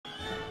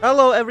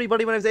Hello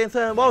everybody, my name is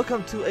Anthony and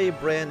welcome to a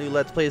brand new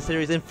Let's Play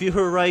series in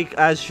Fuhrerreich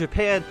as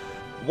Japan.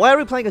 Why are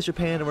we playing as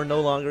Japan and we're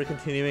no longer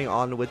continuing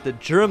on with the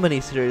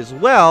Germany series?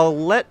 Well,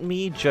 let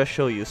me just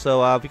show you.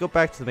 So if we go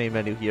back to the main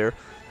menu here,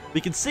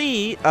 we can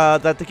see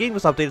that the game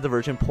was updated to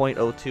version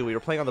 0.02. We were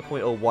playing on the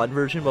 0.01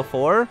 version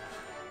before.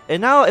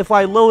 And now if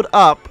I load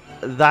up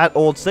that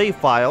old save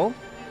file,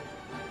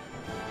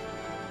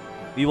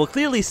 we will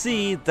clearly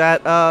see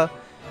that,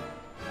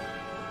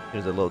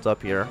 here's it loads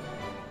up here.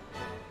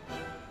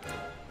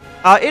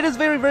 It is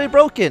very, very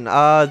broken.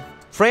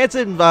 France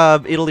and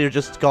Italy are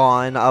just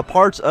gone.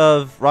 Parts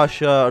of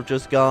Russia are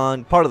just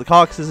gone. Part of the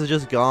Caucasus is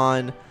just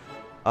gone.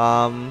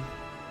 The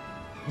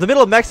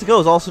middle of Mexico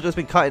has also just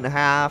been cut in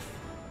half.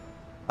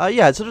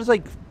 Yeah, so there's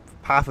like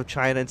half of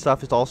China and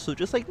stuff is also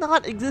just like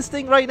not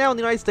existing right now. And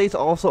the United States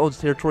also owns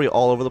territory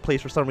all over the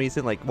place for some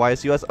reason. Like, why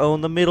does the US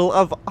own the middle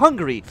of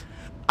Hungary?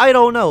 I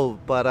don't know,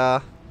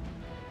 but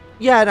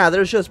yeah, now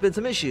there's just been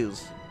some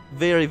issues.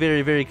 Very,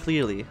 very, very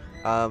clearly.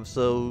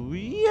 So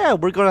yeah,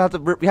 we have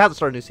to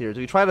start a new series.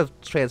 We try to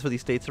transfer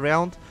these states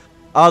around.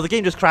 The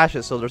game just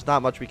crashes, so there's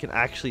not much we can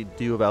actually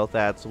do about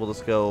that. So we'll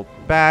just go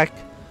back,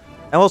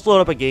 and we'll just load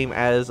up a game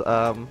as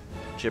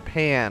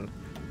Japan.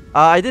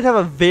 I did have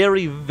a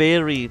very,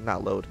 very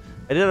I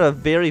did a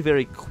very,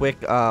 very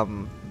quick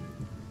nice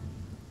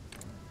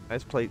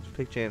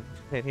pick Japan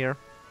here.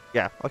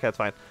 Yeah, okay, that's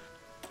fine.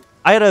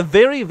 I had a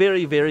very,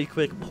 very, very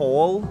quick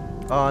poll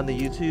on the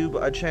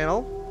YouTube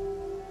channel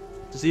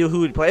to see who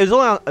would play. It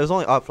was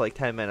only up for like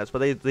 10 minutes, but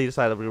they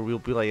decided we'll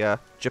be like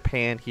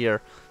Japan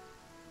here.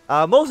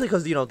 Mostly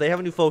because, you know, they have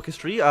a new focus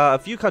tree. A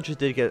few countries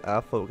did get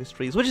focus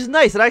trees, which is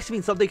nice. It actually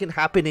means something can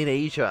happen in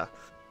Asia,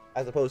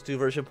 as opposed to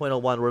version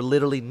 0.01 where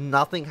literally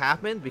nothing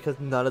happened because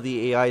none of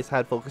the AIs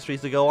had focus trees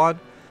to go on.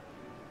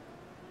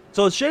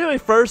 So it's January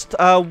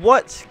 1st.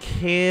 What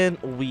can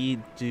we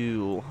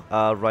do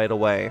right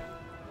away?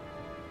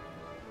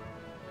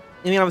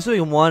 I mean, I'm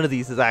assuming one of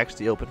these is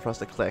actually open for us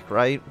to click,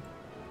 right?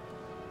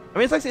 I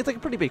mean, it's like a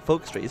pretty big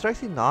focus tree. Is there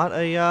actually not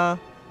a oh,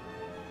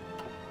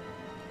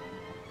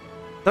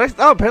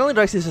 apparently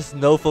there actually is just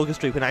no focus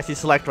tree we can actually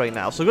select right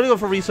now. So we're gonna go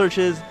for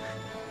researches.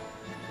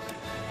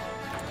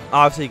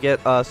 Obviously, get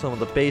some of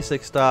the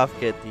basic stuff.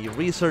 Get the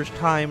research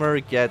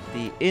timer. Get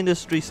the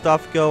industry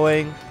stuff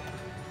going.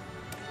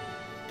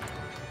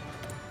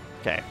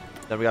 Okay.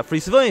 Then we got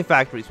free civilian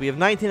factories. We have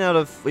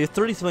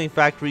 30 civilian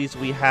factories.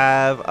 We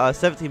have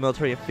 17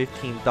 military and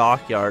 15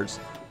 dockyards.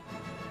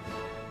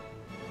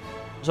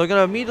 So I'm going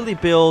to immediately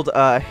build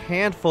a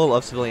handful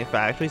of civilian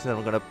factories, and then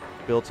we're going to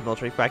build some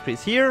military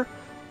factories here.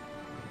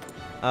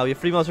 We have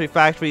 3 military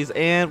factories,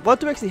 and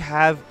what do we actually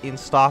have in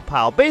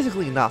stockpile?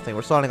 Basically nothing.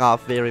 We're starting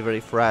off very,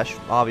 very fresh,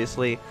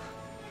 obviously.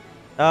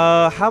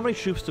 How many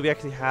troops do we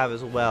actually have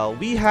as well?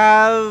 We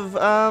have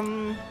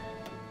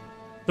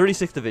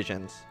 36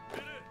 divisions.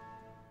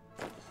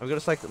 I'm going to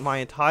select my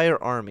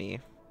entire army.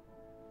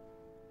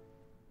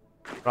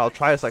 Or I'll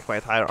try to select my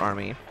entire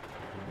army.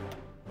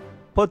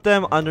 Put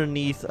them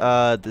underneath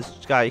this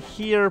guy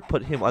here.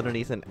 Put him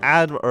underneath an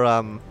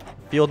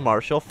field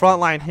marshal.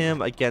 Frontline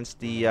him against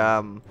the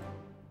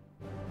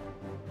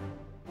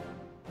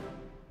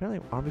apparently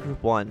Army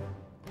Group 1.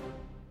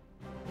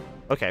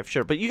 Okay,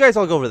 sure. But you guys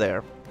all go over there.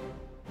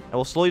 And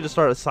we'll slowly just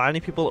start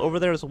assigning people over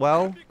there as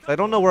well. I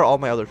don't know where all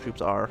my other troops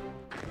are.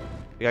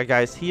 We got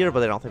guys here,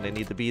 but I don't think they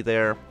need to be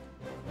there.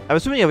 I'm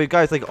assuming yeah, we have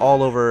guys like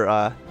all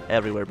over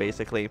everywhere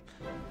basically.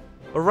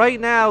 But right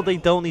now they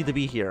don't need to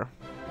be here.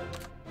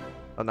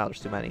 Oh, now there's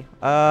too many.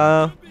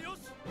 You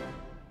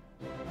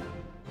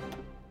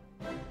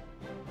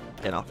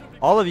know,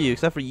 all of you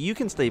except for you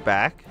can stay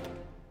back.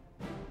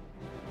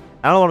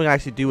 I don't know what I'm gonna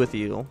actually do with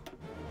you,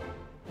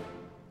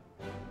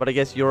 but I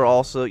guess you're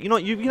also, you know,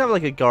 you can have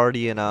like a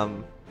guardian.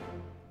 There's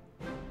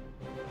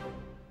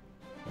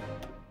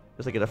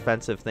like a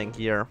defensive thing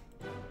here.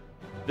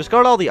 Just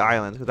guard all the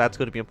islands because that's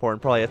going to be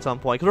important probably at some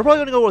point. Because we're probably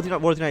going to go war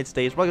with the United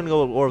States. We're probably going to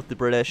go to war with the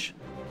British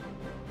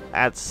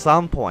at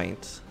some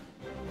point.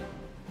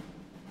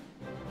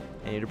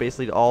 And you're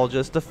basically all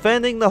just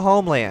defending the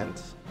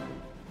homeland.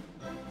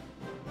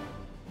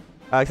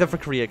 Except for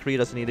Korea. Korea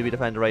doesn't need to be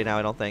defended right now,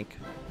 I don't think.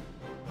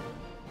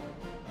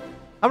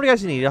 How many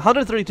guys do you need?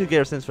 132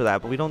 garrisons for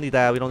that, but we don't need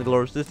that. We don't need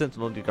lower resistance.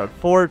 We don't need guard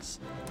forts.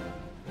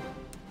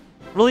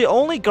 Really,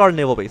 only guard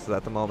naval bases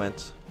at the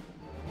moment.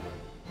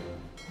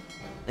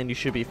 And you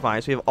should be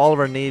fine. So we have all of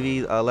our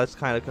navy. Let's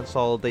kind of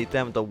consolidate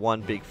them into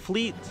one big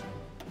fleet.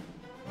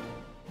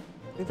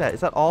 I think is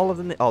that all of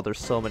them? Oh, there's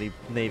so many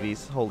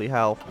navies. Holy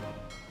hell.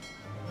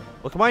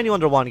 We'll combine you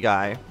under one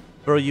guy.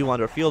 Throw you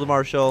under a field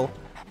marshal.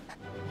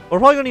 We're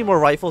probably going to need more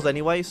rifles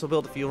anyway, so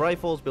build a few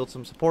rifles, build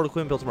some support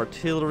equipment, build some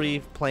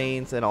artillery,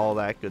 planes, and all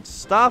that good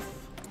stuff.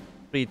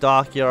 3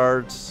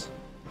 dockyards.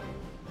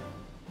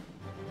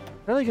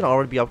 Apparently can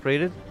already be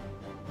upgraded.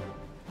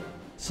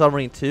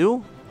 Submarine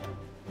 2?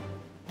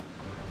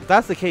 If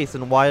that's the case,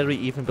 then why are we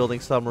even building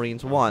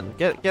submarines 1?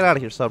 Get out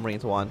of here,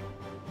 submarines 1.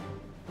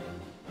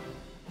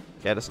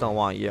 Okay, I just don't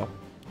want you.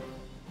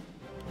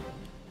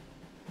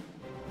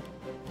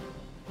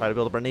 Try to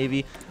build up our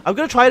navy. I'm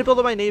gonna try to build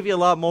up my navy a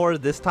lot more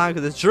this time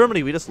because it's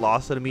Germany. We just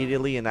lost it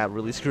immediately, and that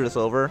really screwed us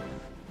over.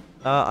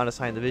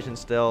 Unassigned division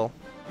still.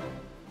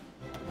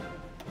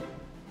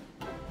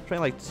 Train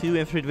like 2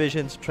 infantry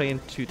divisions,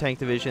 train 2 tank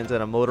divisions,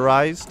 and a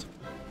motorized.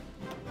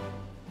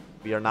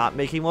 We are not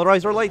making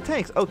motorized or light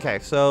tanks. Okay,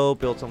 so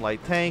build some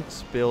light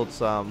tanks, build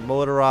some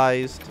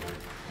motorized.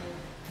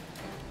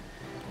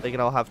 They can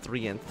all have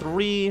 3 and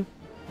 3.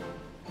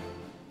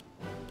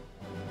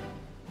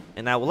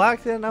 And that will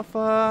act enough,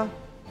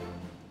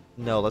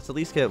 no, let's at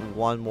least get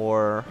 1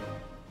 more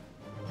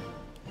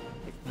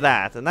like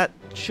that. And that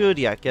should,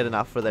 yeah, get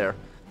enough for there.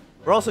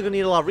 We're also going to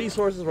need a lot of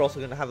resources. We're also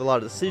going to have a lot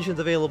of decisions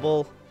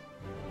available.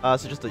 So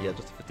just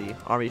 50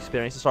 army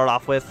experience to start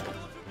off with.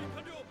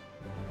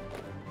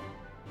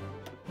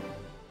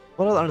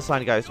 What other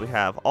unassigned guys do we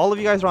have? All of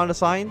you guys are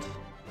unassigned.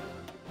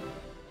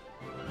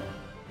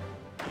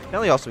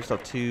 Apparently also we still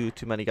have too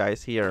many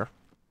guys here.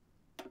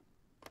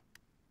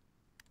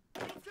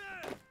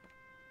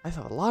 I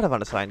have a lot of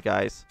unassigned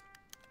guys.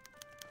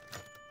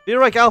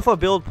 Fuhrerreich Alpha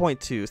build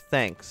 .2.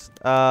 Thanks.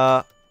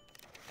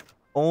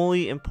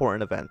 Only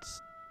important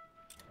events.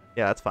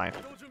 Yeah, that's fine.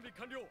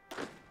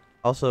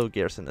 Also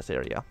garrison this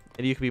area.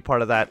 And you can be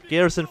part of that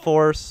garrison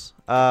force.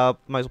 Might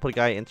as well put a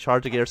guy in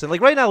charge of garrison. Like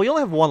right now we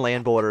only have 1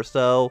 land border,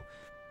 so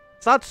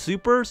it's not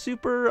super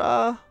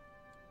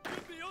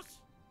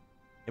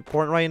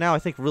important right now. I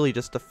think really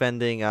just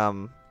defending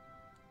all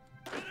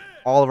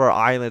of our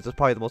islands is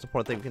probably the most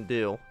important thing we can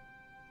do.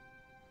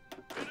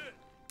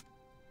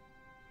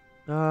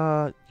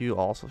 You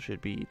also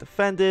should be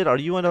defended. Are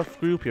you in a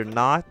group? You're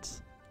not.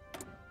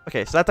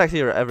 Okay, so that's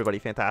actually everybody.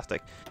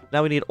 Fantastic.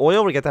 Now we need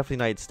oil. We get that from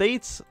the United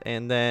States.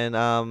 And then,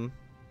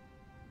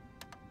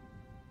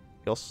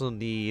 we also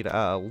need,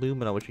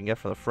 aluminum, which we can get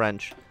from the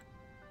French.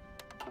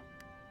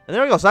 And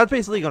there we go. So that's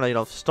basically going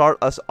to, start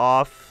us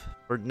off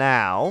for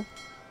now.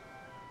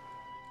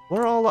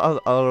 Where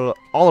are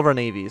all of our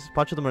navies? A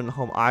bunch of them are in the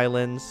home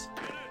islands.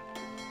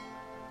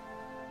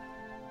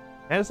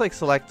 Can I just, like,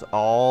 select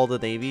all the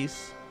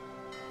navies?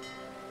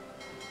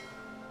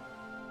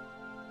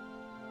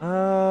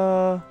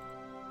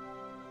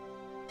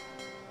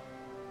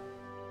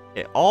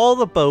 Okay, all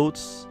the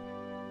boats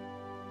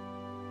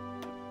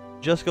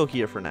just go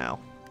here for now.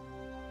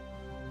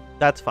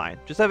 That's fine.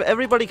 Just have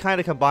everybody kind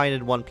of combined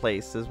in one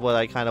place is what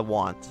I kind of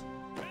want.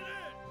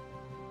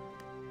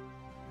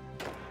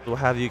 We'll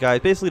have you guys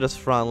basically just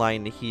front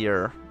line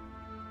here.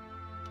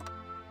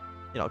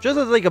 Just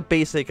as like a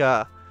basic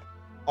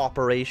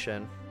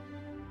operation.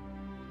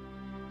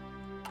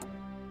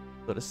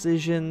 So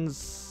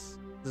decisions.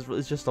 This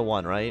is just the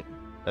one, right?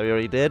 That we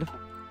already did.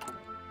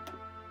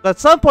 At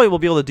some point we'll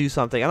be able to do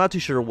something. I'm not too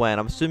sure when.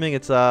 I'm assuming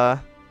it's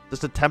the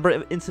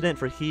September incident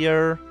for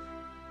here.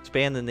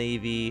 Expand the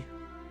navy.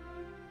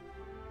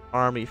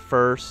 Army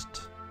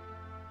first.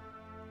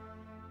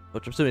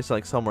 Which I'm assuming is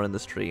like somewhere in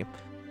this tree.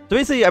 So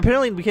basically,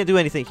 apparently we can't do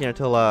anything here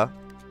until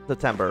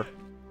September.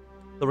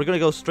 So we're gonna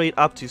go straight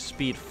up to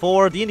speed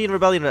 4. The Indian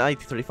Rebellion in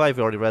 1935.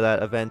 We already read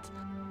that event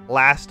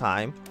last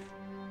time.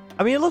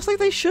 I mean, it looks like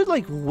they should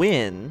like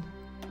win.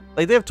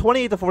 Like, they have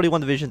 28 to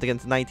 41 divisions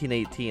against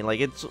 1918. Like,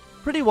 it's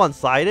pretty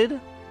one-sided.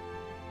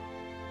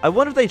 I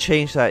wonder if they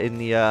changed that in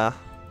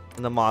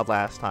the mod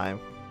last time.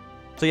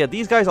 So, yeah,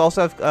 these guys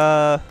also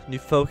have new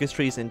focus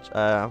trees in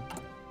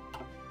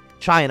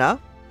China,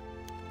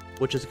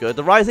 which is good.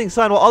 The Rising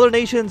Sun, while other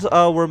nations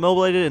were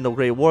mobilized in the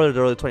Great War of the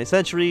early 20th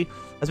century,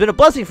 has been a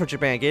blessing for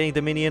Japan, gaining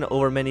dominion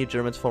over many of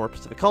Germany's former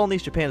Pacific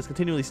colonies. Japan has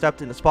continually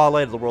stepped in the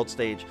spotlight of the world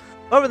stage.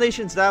 However,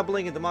 nations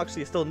dabbling in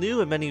democracy is still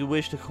new, and many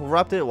wish to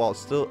corrupt it while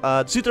still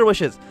suit their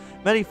wishes.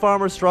 Many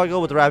farmers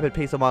struggle with the rapid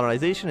pace of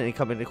modernization, and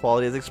income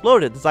inequality has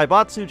exploded. The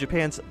Zaibatsu,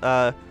 Japan's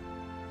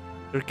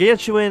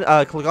gargantuan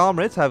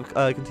conglomerates, have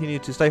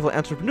continued to stifle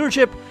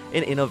entrepreneurship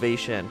and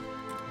innovation.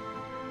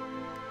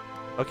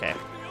 Okay,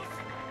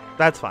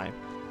 that's fine.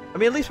 I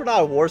mean, at least we're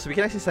not at war, so we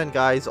can actually send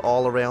guys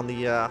all around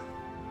the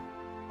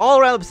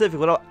Pacific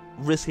without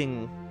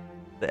risking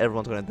that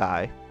everyone's going to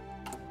die.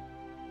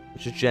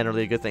 Which is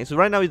generally a good thing. So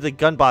right now we have the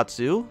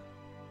Gunbatsu.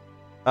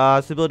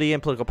 Stability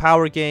and political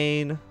power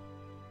gain.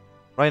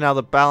 Right now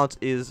the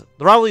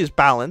rivalry is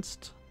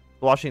balanced.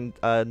 The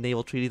Washington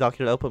Naval Treaty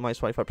document output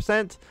minus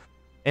 25%.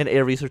 And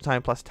air research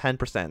time plus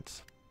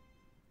 10%.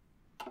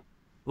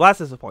 Well, that's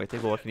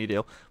disappointing, but what can you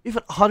do? We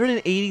have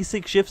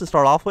 186 ships to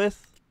start off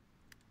with.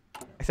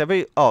 Except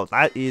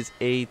that is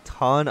a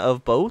ton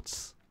of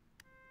boats.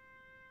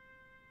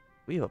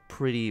 We have a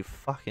pretty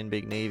fucking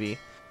big navy.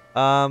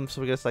 So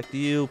we're gonna select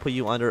you, put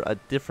you under a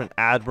different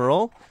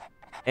admiral,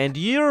 and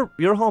your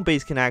home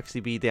base can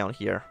actually be down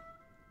here.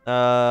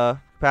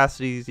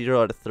 Capacity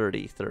 0 out of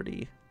 30,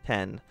 30,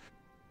 10.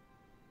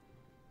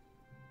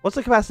 What's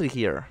the capacity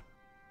here?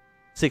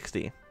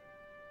 60.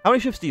 How many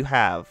ships do you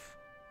have?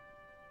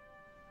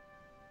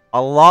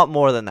 A lot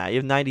more than that. You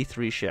have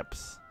 93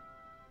 ships.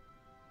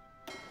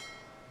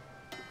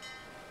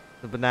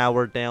 But now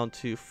we're down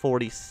to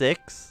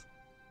 46.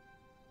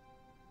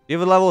 You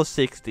have a level of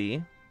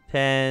 60.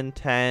 10,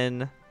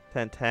 10,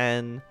 10,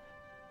 10.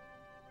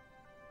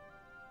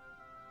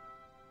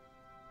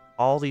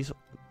 all these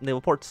naval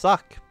ports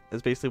suck,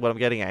 is basically what I'm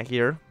getting at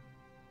here.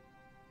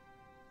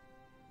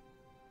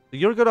 So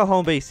you're going to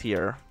home base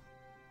here.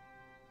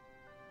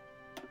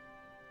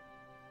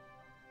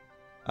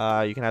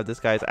 You can have this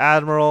guy's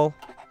admiral.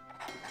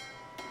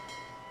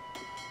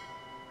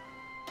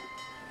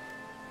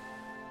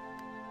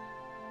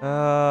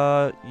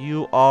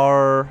 You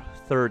are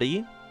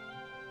 30.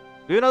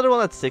 Do another one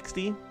that's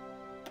 60.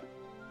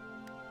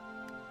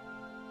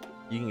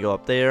 You can go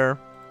up there.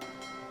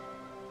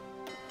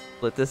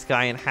 Split this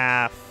guy in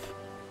half.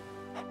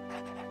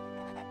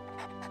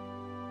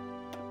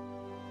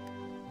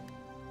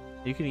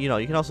 You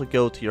can also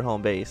go to your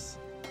home base.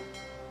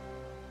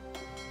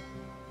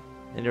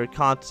 And your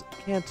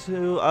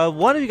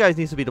one of you guys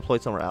needs to be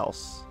deployed somewhere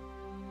else.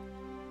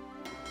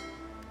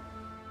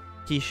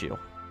 Kishu.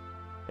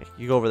 Okay,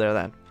 you go over there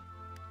then.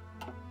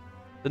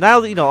 So now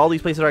that all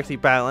these places are actually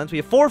balanced, we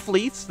have 4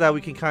 fleets that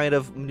we can kind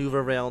of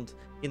maneuver around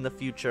in the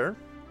future.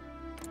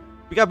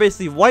 We got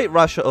basically White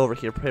Russia over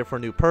here, prepare for a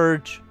new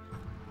purge.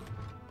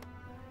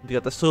 We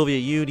got the Soviet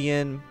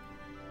Union.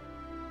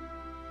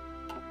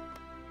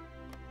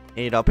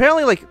 And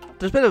apparently,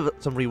 there's been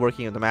some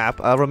reworking of the map.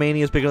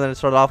 Romania is bigger than it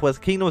started off with.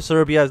 Kingdom of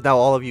Serbia is now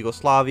all of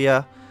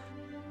Yugoslavia.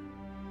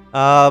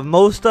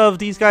 Most of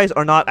these guys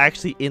are not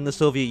actually in the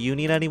Soviet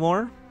Union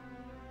anymore.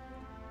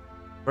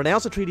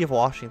 Renounce the Treaty of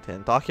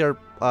Washington. Dockyard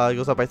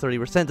goes up by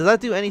 30%. Does that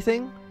do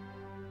anything?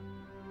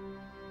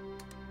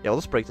 Yeah, we'll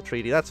just break the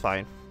treaty. That's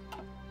fine.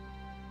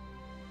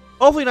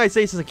 Hopefully, the United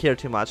States doesn't care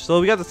too much.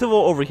 So we got the Civil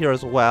War over here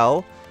as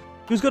well.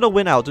 Who's going to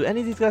win out? Do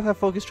any of these guys have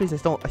focus trees? I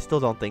still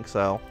don't think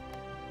so.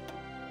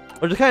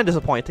 Which is kind of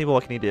disappointing, but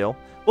what can you do?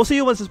 We'll see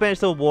who wins the Spanish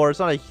Civil War. It's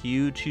not a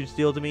huge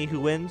deal to me who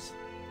wins.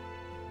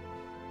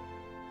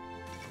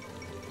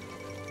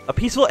 A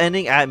peaceful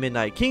ending at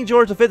midnight. King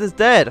George V is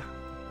dead.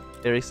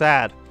 Very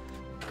sad.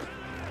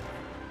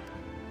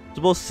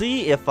 So we'll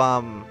see if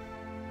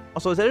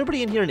also, is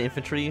everybody in here in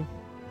infantry?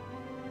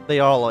 They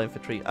are all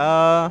infantry.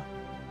 I'm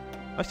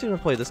actually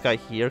gonna play this guy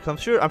here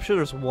because I'm sure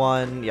there's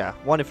one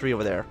infantry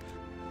over there.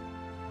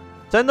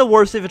 Send the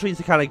worst infantry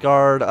to kind of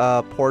guard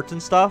ports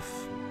and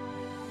stuff.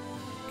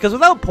 Because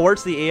without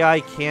ports, the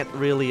AI can't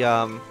really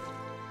the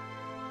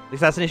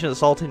assassination of the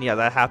Sultan. Yeah,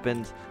 that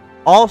happened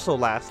also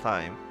last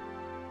time.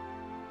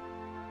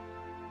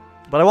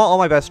 But I want all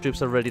my best troops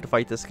that are ready to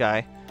fight this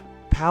guy.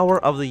 Power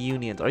of the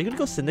Unions. Are you gonna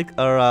go syndic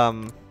or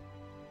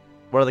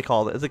what are they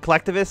called? Is it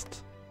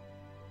collectivist?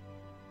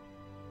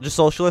 Just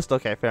socialist?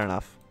 Okay, fair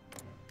enough.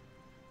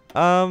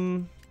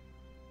 The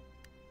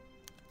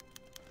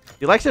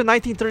election of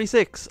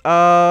 1936.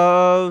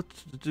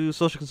 Do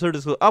social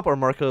conservatives go up or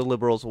market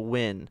liberals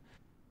win?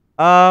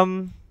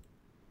 Who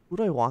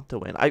do I want to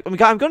win? I'm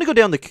going to go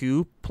down the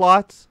coup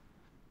plot.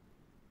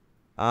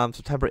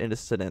 September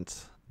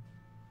incident.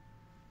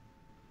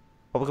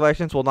 Public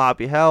elections will not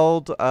be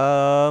held.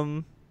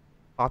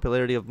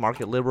 Popularity of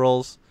market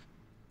liberals.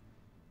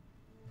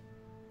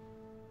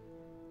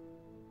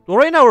 Well,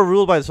 right now we're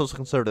ruled by the social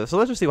conservatives, so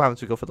let's just see what happens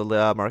if we go for the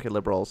market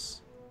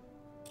liberals.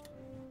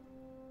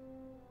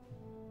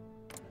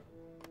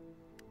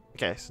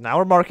 Okay, so now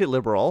we're market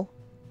liberal.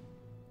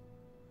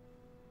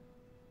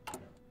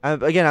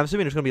 Again, I'm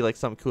assuming there's going to be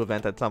some coup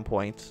event at some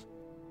point.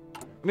 I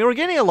mean, we're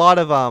getting a lot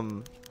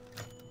of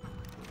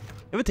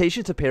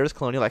invitation to Paris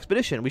Colonial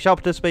Expedition. We shall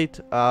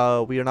participate. We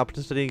are not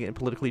participating in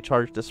politically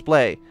charged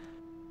display.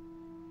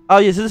 Oh,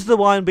 yes, this is the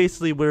one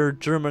basically where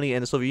Germany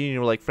and the Soviet Union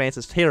were like, France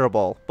is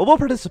terrible. But we'll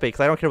participate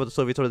because I don't care what the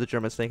Soviets or the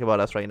Germans think about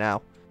us right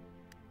now.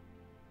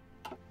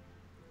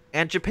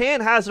 And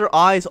Japan has their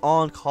eyes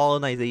on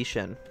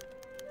colonization.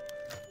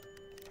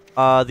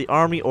 The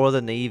army or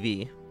the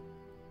navy.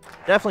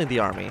 Definitely the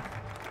army.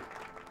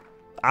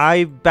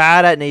 I'm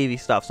bad at navy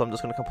stuff, so I'm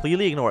just going to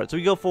completely ignore it. So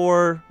we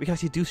can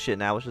actually do shit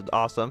now, which is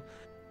awesome.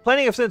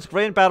 Planning of since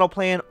Grand Battle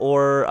Plan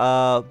or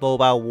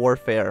Mobile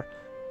Warfare.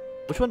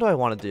 Which one do I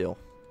want to do?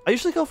 I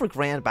usually go for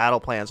Grand Battle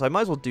Plan, so I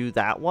might as well do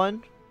that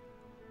one.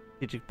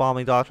 Strategic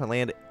Bombing Doctrine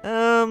Land.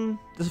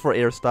 This is for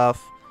air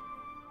stuff.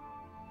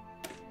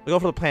 We go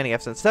for the planning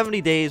of since 70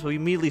 days. We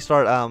immediately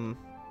start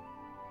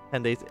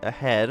 10 days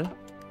ahead.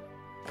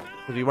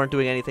 Because we weren't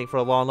doing anything for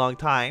a long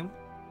time.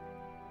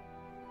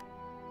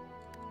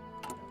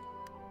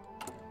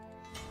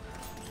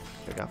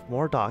 We got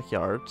more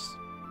dockyards.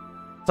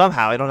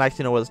 Somehow, I don't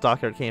actually know where this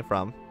dockyard came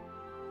from.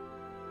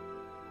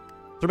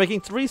 So we're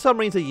making 3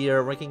 submarines a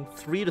year. We're making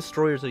 3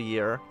 destroyers a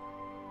year.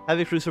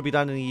 Heavy cruiser will be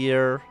done in a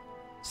year.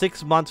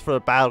 6 months for a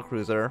battle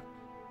cruiser.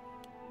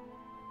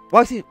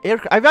 Well, actually,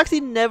 I've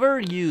actually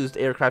never used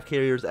aircraft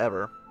carriers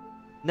ever.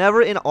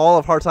 Never in all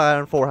of Hearts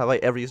Island 4 have I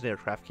ever used an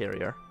aircraft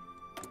carrier.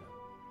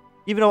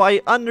 Even though I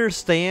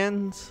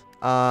understand...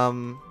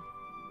 also,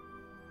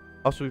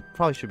 we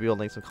probably should be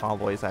building some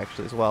convoys,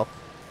 actually, as well.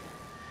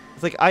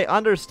 It's like, I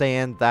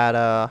understand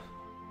that,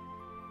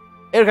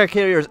 aircraft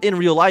carriers in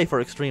real life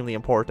are extremely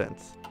important.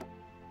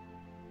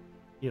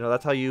 You know,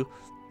 that's how you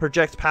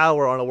project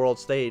power on a world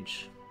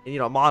stage in,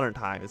 modern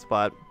times,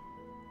 but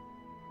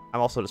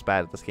I'm also just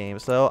bad at this game,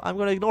 so I'm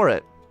going to ignore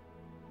it.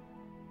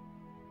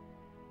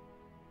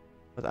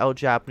 Without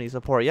Japanese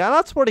support. Yeah, I'm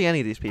not supporting any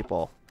of these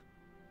people.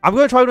 I'm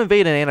going to try to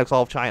invade and annex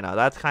all of China.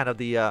 That's kind of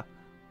the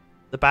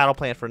battle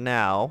plan for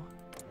now.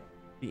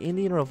 The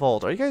Indian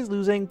Revolt. Are you guys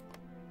losing?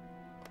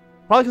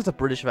 Probably because the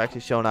British have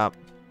actually shown up.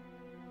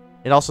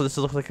 And also, this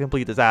looks like a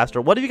complete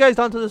disaster. What have you guys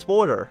done to this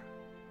border?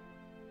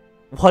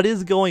 What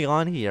is going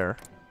on here?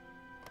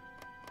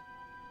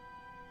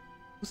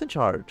 Who's in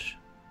charge?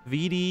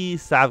 VD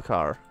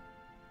Savkar.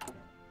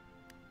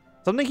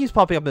 Something keeps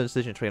popping up in the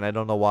decision tree, and I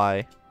don't know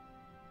why.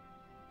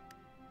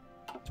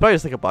 It's probably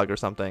just like a bug or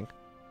something.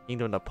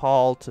 Kingdom of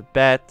Nepal,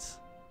 Tibet.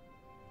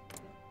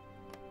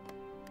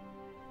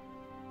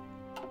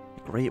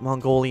 Great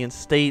Mongolian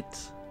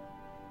State.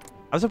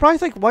 I'm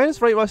surprised, like, why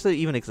does Right Russia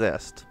even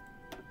exist?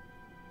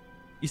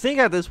 You think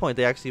at this point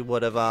they actually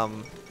would have,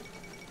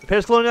 the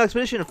Paris Colonial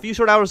Expedition, a few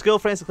short hours ago,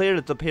 France declared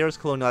that the Paris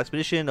Colonial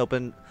Expedition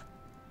opened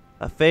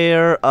a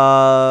fair, it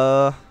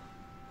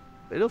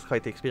was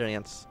quite the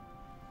experience.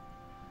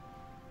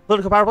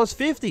 Political power plus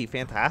 50,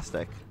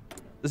 fantastic.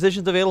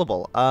 Decisions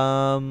available.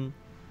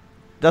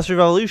 Industrial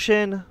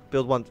Revolution,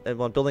 build one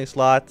building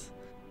slot.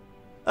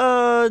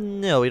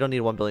 No, we don't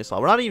need one building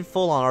slot. We're not even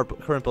full on our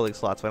current building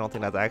slot, so I don't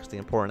think that's actually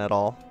important at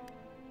all.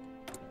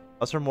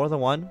 Was there more than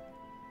one?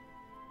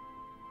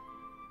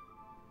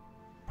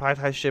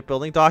 Prioritize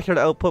shipbuilding. Dockyard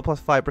output plus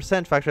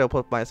 5%. Factory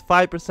output minus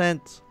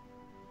 5%.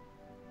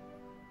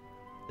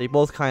 They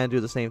both kind of do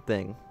the same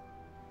thing.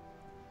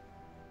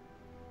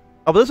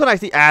 Oh, but this one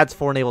actually adds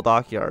 4 naval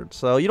dockyards.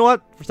 So, you know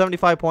what? For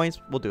 75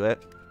 points, we'll do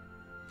it.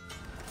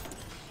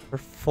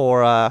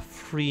 For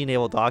free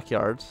naval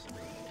dockyards.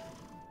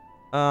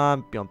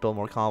 Build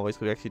more convoys,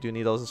 because we actually do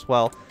need those as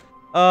well.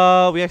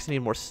 We actually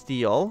need more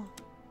steel.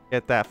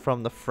 Get that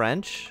from the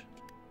French.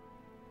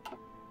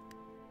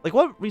 Like,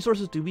 what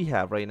resources do we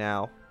have right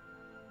now?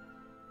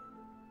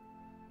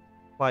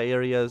 Supply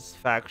areas,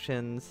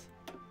 factions.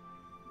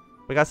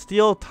 We got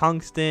steel,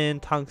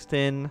 tungsten.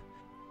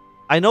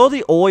 I know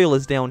the oil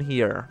is down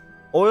here.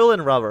 Oil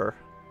and rubber.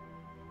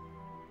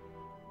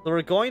 So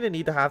we're going to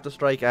need to have to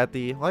strike at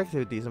the... Well, I actually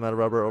have a decent amount of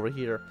rubber over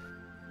here.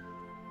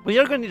 We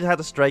are going to need to have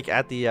to strike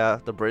at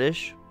the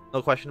British.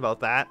 No question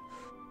about that.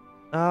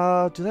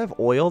 Do they have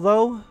oil,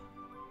 though?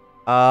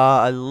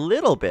 A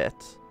little bit.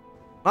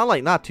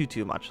 Not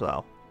too much,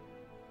 though.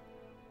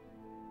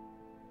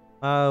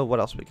 What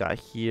else we got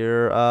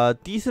here?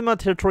 Decent amount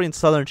of territory in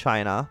southern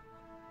China.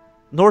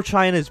 North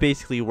China is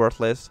basically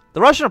worthless.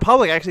 The Russian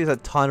Republic actually has a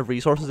ton of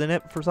resources in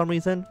it for some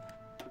reason.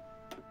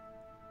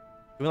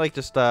 We like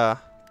just world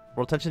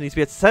tension needs to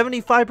be at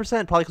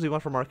 75%, probably because we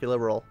went for market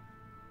liberal,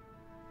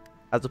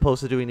 as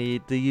opposed to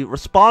doing the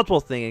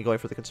responsible thing and going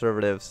for the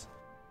conservatives,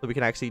 so we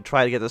can actually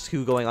try to get this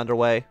coup going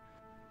underway.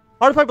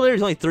 Party popularity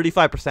is only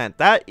 35%.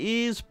 That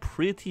is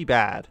pretty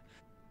bad.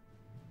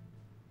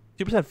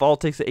 2%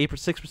 fault takes to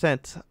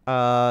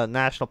 6%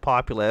 national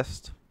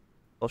populist,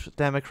 social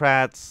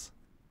democrats.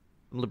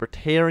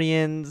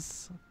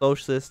 Libertarians,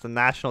 socialists, and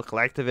national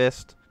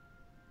collectivist.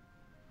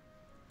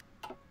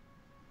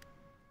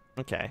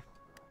 Okay.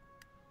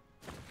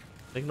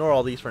 Ignore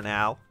all these for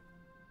now.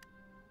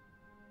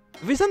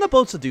 If we send the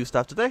boats to do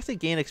stuff, do they actually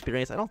gain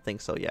experience? I don't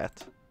think so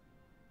yet.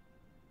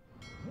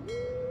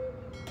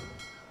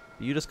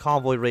 You just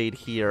convoy raid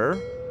here.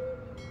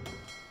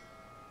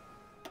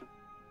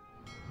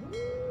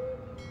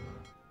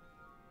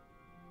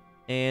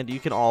 And you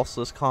can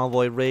also just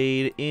convoy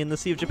raid in the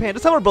Sea of Japan.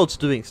 Just have our boats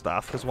doing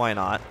stuff, because why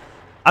not?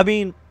 I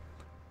mean,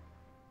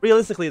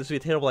 realistically, this would be a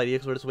terrible idea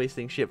because we're just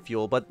wasting ship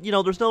fuel. But, you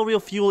know, there's no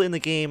real fuel in the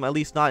game, at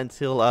least not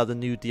until the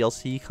new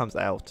DLC comes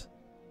out.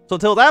 So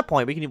until that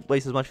point, we can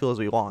waste as much fuel as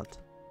we want.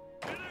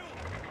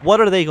 What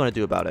are they going to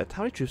do about it?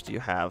 How many troops do you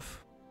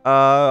have?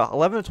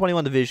 11 to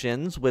 21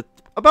 divisions with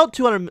about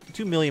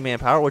 2 million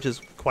manpower, which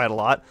is quite a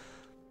lot.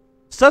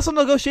 Successful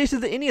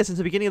negotiations with India since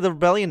the beginning of the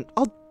rebellion.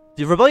 Oh,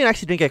 the rebellion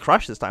actually didn't get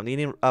crushed this time. The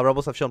Indian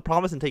rebels have shown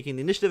promise in taking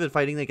the initiative and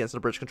fighting against the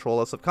British control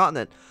of the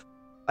subcontinent.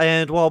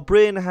 And while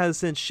Britain has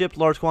since shipped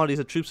large quantities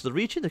of troops to the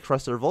region to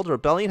crush the revolt, the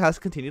rebellion has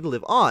continued to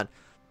live on.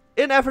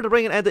 In an effort to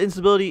bring an end to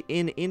instability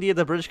in India,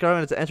 the British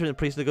government has entered into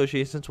peace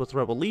negotiations with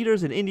rebel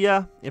leaders in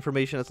India.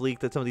 Information has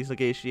leaked that some of these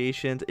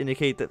negotiations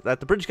indicate that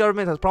the British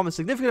government has promised a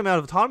significant amount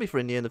of autonomy for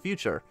India in the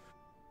future.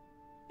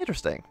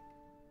 Interesting.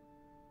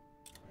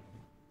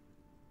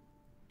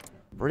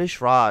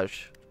 British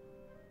Raj.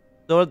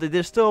 So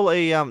there's still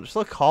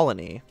a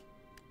colony.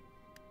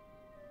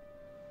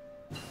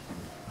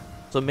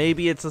 So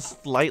maybe it's a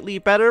slightly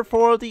better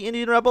for the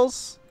Indian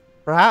rebels,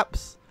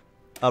 perhaps.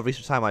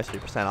 Research time minus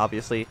 3%.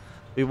 Obviously,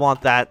 we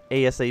want that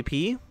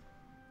ASAP.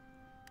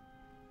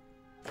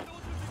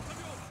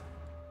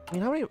 I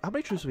mean, how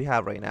many troops do we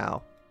have right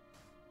now?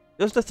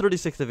 There's the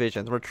 36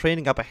 divisions. We're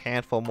training up a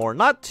handful more.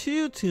 Not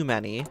too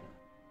many.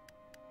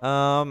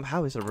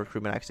 How is the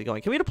recruitment actually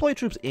going? Can we deploy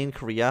troops in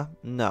Korea?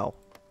 No.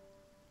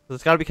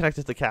 It's got to be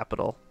connected to the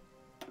capital.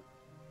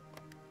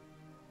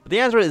 But the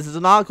answer is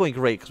it's not going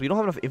great because we don't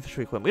have enough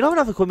infantry equipment. We don't have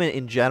enough equipment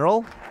in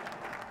general.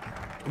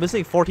 We're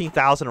missing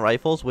 14,000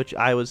 rifles, which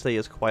I would say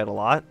is quite a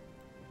lot.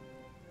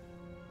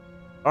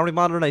 Army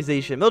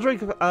modernization. Military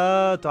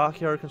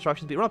dockyard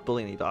construction speed. We're not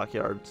building any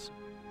dockyards.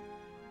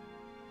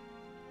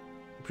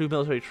 Improve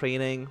military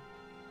training.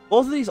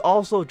 Both of these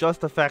also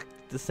just affect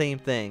the same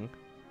thing.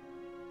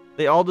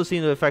 They all just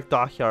seem to affect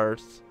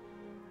dockyards.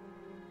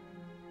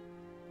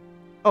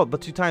 Oh, but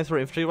 2 times for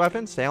infantry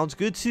weapons? Sounds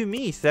good to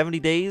me.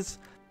 70 days.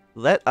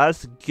 Let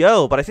us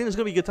go. But I think it's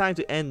going to be a good time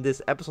to end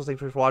this episode.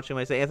 Thanks for watching.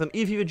 I say Anthem.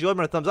 If you enjoyed, give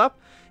me a thumbs up.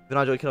 If you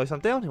not enjoyed, you can always thumb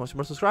down. If you want to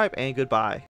more, subscribe. And goodbye.